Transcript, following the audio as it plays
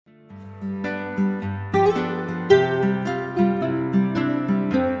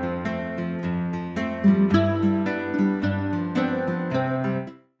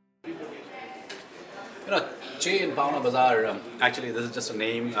Paona Bazaar, actually this is just a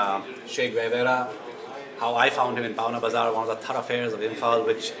name, Che Guevara. How I found him in Paona Bazaar, one of the thoroughfares of Imphal,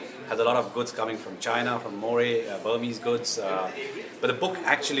 which has a lot of goods coming from China, from Moree, Burmese goods. But the book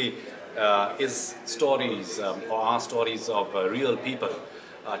actually is stories, or are stories of real people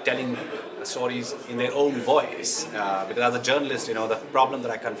telling stories in their own voice. Because as a journalist, the problem that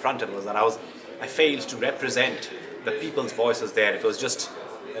I confronted was that I failed to represent the people's voices there. It was just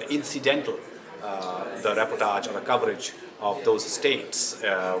incidental, the reportage or the coverage of those states,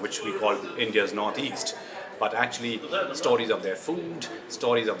 which we call India's Northeast. But actually stories of their food,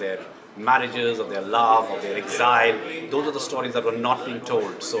 stories of their marriages, of their love, of their exile, those are the stories that were not being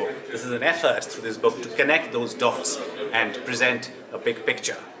told. So this is an effort through this book to connect those dots and present a big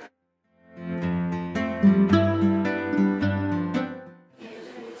picture.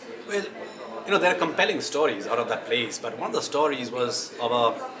 Well, there are compelling stories out of that place, but one of the stories was of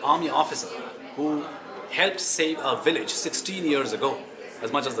an army officer who helped save a village 16 years ago,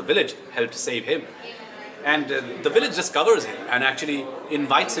 as much as the village helped save him. And the village discovers him and actually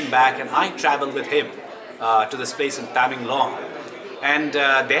invites him back, and I travel with him to this place in Tamenglong. And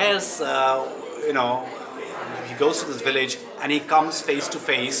he goes to this village and he comes face to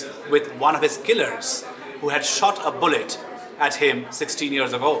face with one of his killers who had shot a bullet at him 16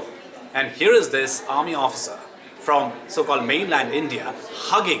 years ago. And here is this army officer from so-called mainland India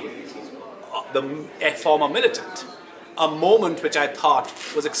hugging a former militant. A moment which I thought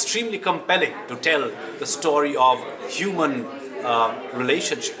was extremely compelling to tell the story of human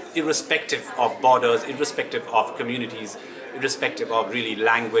relationship, irrespective of borders, irrespective of communities, irrespective of really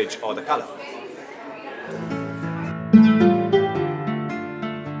language or the color.